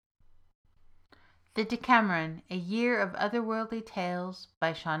The Decameron, A Year of Otherworldly Tales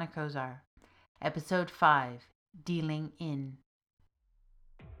by Shauna Kozar. Episode 5, Dealing In.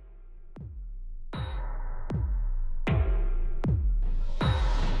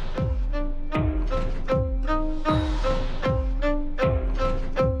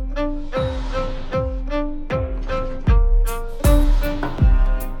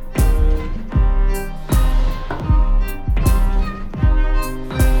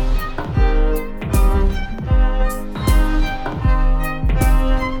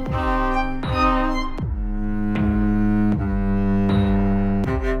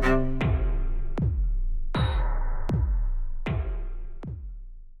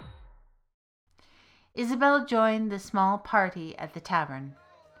 Isabel joined the small party at the tavern.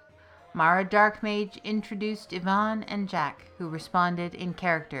 Mara Darkmage introduced Yvonne and Jack, who responded in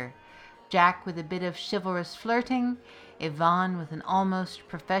character. Jack with a bit of chivalrous flirting, Yvonne with an almost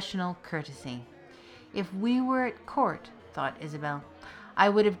professional courtesy. If we were at court, thought Isabel, I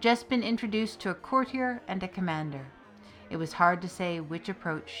would have just been introduced to a courtier and a commander. It was hard to say which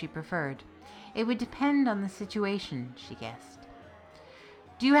approach she preferred. It would depend on the situation, she guessed.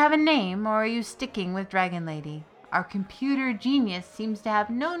 Do you have a name, or are you sticking with Dragon Lady? Our computer genius seems to have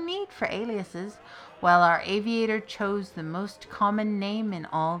no need for aliases, while our aviator chose the most common name in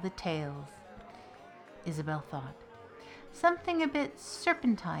all the tales. Isabel thought. Something a bit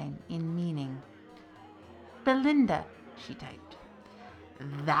serpentine in meaning. Belinda, she typed.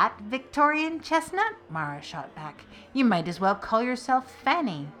 That Victorian chestnut? Mara shot back. You might as well call yourself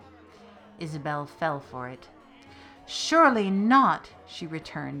Fanny. Isabel fell for it. Surely not, she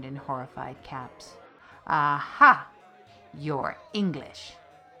returned in horrified caps. Aha! You're English.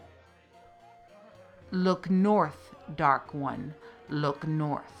 Look north, Dark One. Look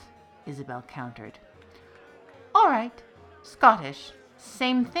north, Isabel countered. All right, Scottish.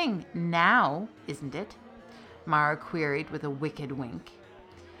 Same thing now, isn't it? Mara queried with a wicked wink.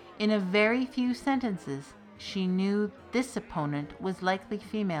 In a very few sentences, she knew this opponent was likely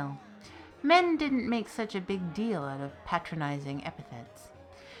female. Men didn't make such a big deal out of patronizing epithets.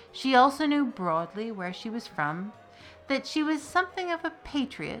 She also knew broadly where she was from, that she was something of a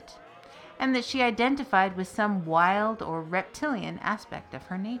patriot, and that she identified with some wild or reptilian aspect of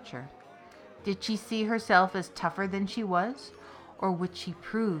her nature. Did she see herself as tougher than she was, or would she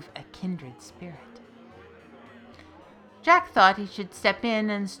prove a kindred spirit? Jack thought he should step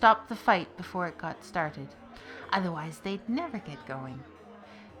in and stop the fight before it got started. Otherwise, they'd never get going.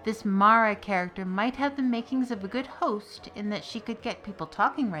 This Mara character might have the makings of a good host in that she could get people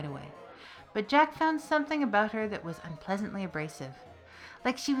talking right away, but Jack found something about her that was unpleasantly abrasive.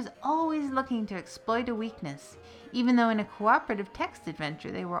 Like she was always looking to exploit a weakness, even though in a cooperative text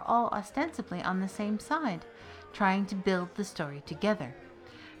adventure they were all ostensibly on the same side, trying to build the story together.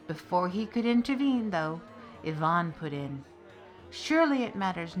 Before he could intervene, though, Yvonne put in, Surely it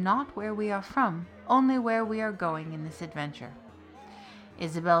matters not where we are from, only where we are going in this adventure.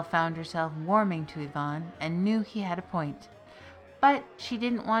 Isabel found herself warming to Yvonne and knew he had a point, but she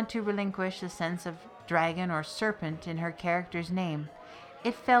didn't want to relinquish the sense of dragon or serpent in her character's name.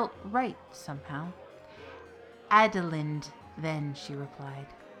 It felt right somehow. Adelind, then, she replied.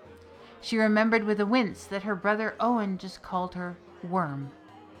 She remembered with a wince that her brother Owen just called her Worm.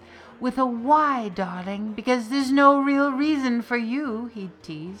 With a Y, darling, because there's no real reason for you, he'd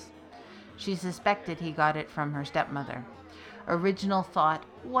tease. She suspected he got it from her stepmother. Original thought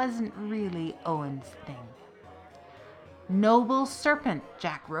wasn't really Owen's thing. Noble serpent,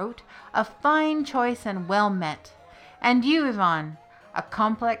 Jack wrote. A fine choice and well met. And you, Yvonne, a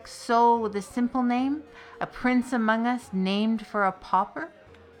complex soul with a simple name? A prince among us named for a pauper?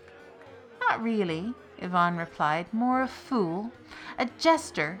 Not really, Yvonne replied. More a fool. A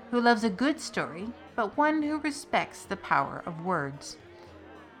jester who loves a good story, but one who respects the power of words.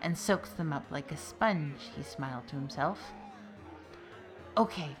 And soaks them up like a sponge, he smiled to himself.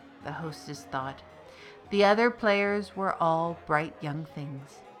 Okay, the hostess thought. The other players were all bright young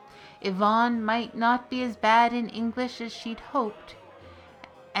things. Yvonne might not be as bad in English as she'd hoped,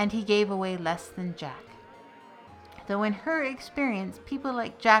 and he gave away less than Jack. Though in her experience, people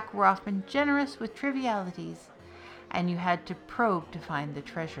like Jack were often generous with trivialities, and you had to probe to find the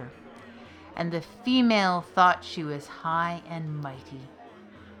treasure. And the female thought she was high and mighty.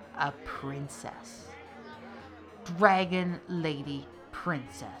 A princess. Dragon Lady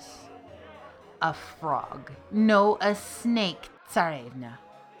Princess. A frog. No, a snake, Tsarevna.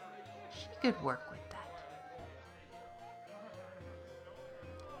 She could work with that.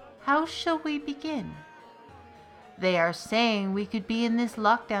 How shall we begin? They are saying we could be in this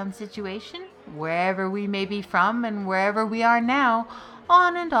lockdown situation, wherever we may be from and wherever we are now,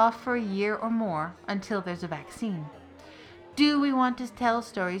 on and off for a year or more until there's a vaccine. Do we want to tell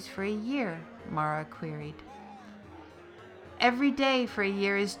stories for a year? Mara queried. Every day for a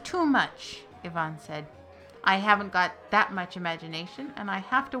year is too much, Yvonne said. I haven't got that much imagination, and I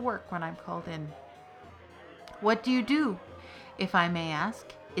have to work when I'm called in. What do you do, if I may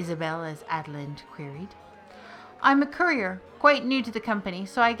ask? Isabel, as Adelind queried. I'm a courier, quite new to the company,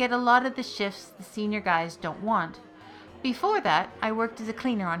 so I get a lot of the shifts the senior guys don't want. Before that, I worked as a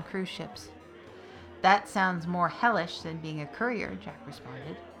cleaner on cruise ships. That sounds more hellish than being a courier, Jack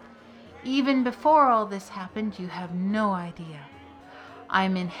responded. Even before all this happened, you have no idea.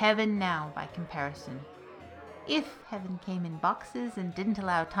 I'm in heaven now by comparison. If heaven came in boxes and didn't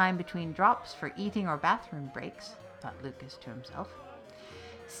allow time between drops for eating or bathroom breaks, thought Lucas to himself.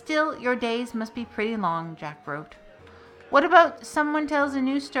 Still, your days must be pretty long, Jack wrote. What about someone tells a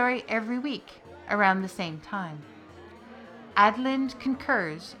new story every week, around the same time? Adelind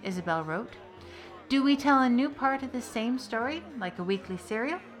concurs, Isabel wrote. Do we tell a new part of the same story, like a weekly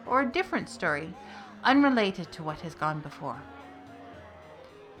serial, or a different story, unrelated to what has gone before?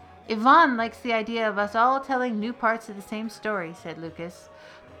 Yvonne likes the idea of us all telling new parts of the same story, said Lucas,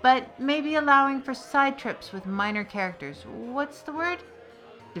 but maybe allowing for side trips with minor characters. What's the word?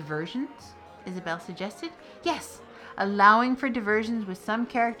 Diversions? Isabel suggested. Yes, allowing for diversions with some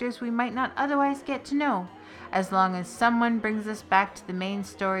characters we might not otherwise get to know, as long as someone brings us back to the main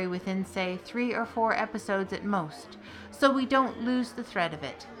story within, say, 3 or 4 episodes at most, so we don't lose the thread of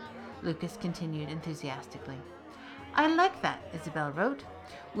it, Lucas continued enthusiastically. I like that, Isabel wrote.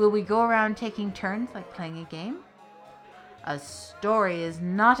 Will we go around taking turns like playing a game? A story is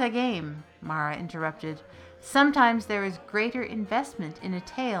not a game, Mara interrupted. Sometimes there is greater investment in a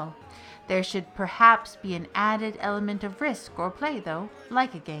tale. There should perhaps be an added element of risk or play, though,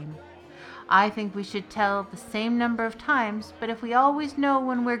 like a game. I think we should tell the same number of times, but if we always know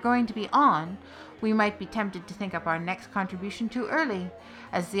when we're going to be on, we might be tempted to think up our next contribution too early,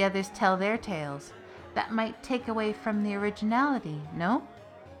 as the others tell their tales. That might take away from the originality, no?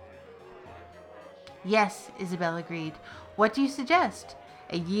 Yes, Isabel agreed. What do you suggest?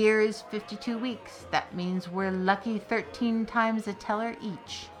 A year is 52 weeks. That means we're lucky 13 times a teller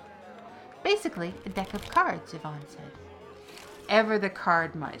each. Basically, a deck of cards, Yvonne said. Ever the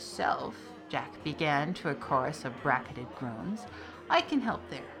card myself, Jack began to a chorus of bracketed groans. I can help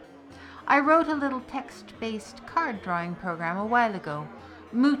there. I wrote a little text-based card drawing program a while ago.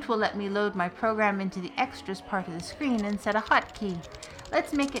 Moot will let me load my program into the extras part of the screen and set a hotkey.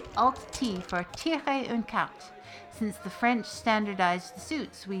 Let's make it Alt-T for tirer une carte, since the French standardized the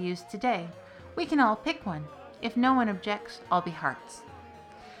suits we use today. We can all pick one. If no one objects, I'll be hearts.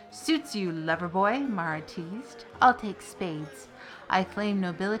 Suits you, lover boy, Mara teased. I'll take spades. I claim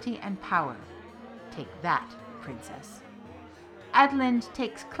nobility and power. Take that, princess. Adelind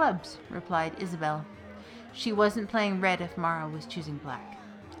takes clubs, replied Isabel. She wasn't playing red if Mara was choosing black.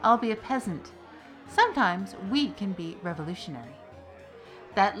 I'll be a peasant. Sometimes we can be revolutionary.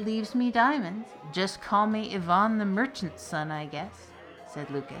 That leaves me diamonds. Just call me Yvonne the merchant's son, I guess, said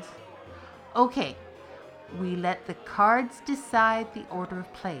Lucas. Okay, we let the cards decide the order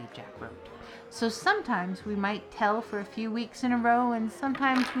of play, Jack wrote. So sometimes we might tell for a few weeks in a row, and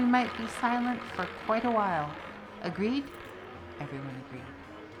sometimes we might be silent for quite a while. Agreed? Everyone agreed.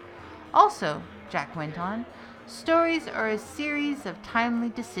 Also, Jack went on, stories are a series of timely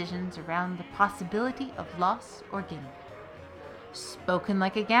decisions around the possibility of loss or gain. Spoken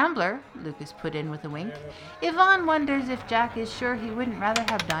like a gambler, Lucas put in with a wink. Yvonne wonders if Jack is sure he wouldn't rather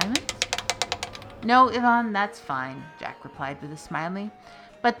have diamonds. No, Yvonne, that's fine, Jack replied with a smiley.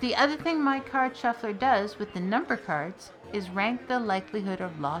 But the other thing my card shuffler does with the number cards is rank the likelihood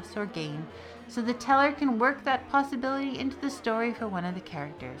of loss or gain, so the teller can work that possibility into the story for one of the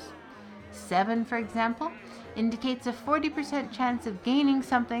characters. 7, for example, indicates a 40% chance of gaining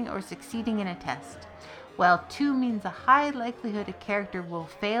something or succeeding in a test, while 2 means a high likelihood a character will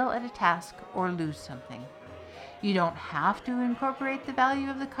fail at a task or lose something. You don't have to incorporate the value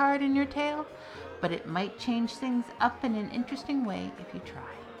of the card in your tale, but it might change things up in an interesting way if you try.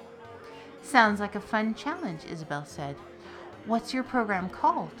 Sounds like a fun challenge, Isabel said. What's your program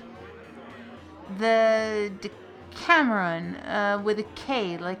called? The Decameron, with a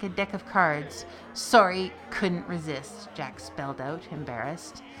K, like a deck of cards. Sorry, couldn't resist, Jack spelled out,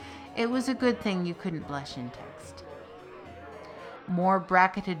 embarrassed. It was a good thing you couldn't blush in text. More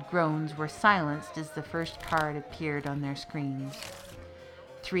bracketed groans were silenced as the first card appeared on their screens.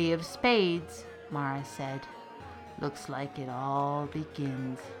 3 of spades, Mara said. Looks like it all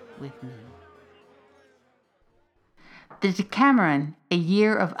begins with me. The Decameron, A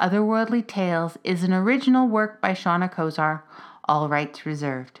Year of Otherworldly Tales, is an original work by Shauna Kozar, all rights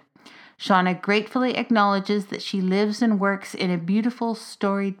reserved. Shauna gratefully acknowledges that she lives and works in a beautiful,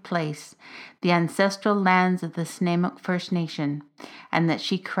 storied place, the ancestral lands of the Snuneymuxw First Nation, and that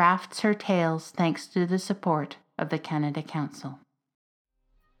she crafts her tales thanks to the support of the Canada Council.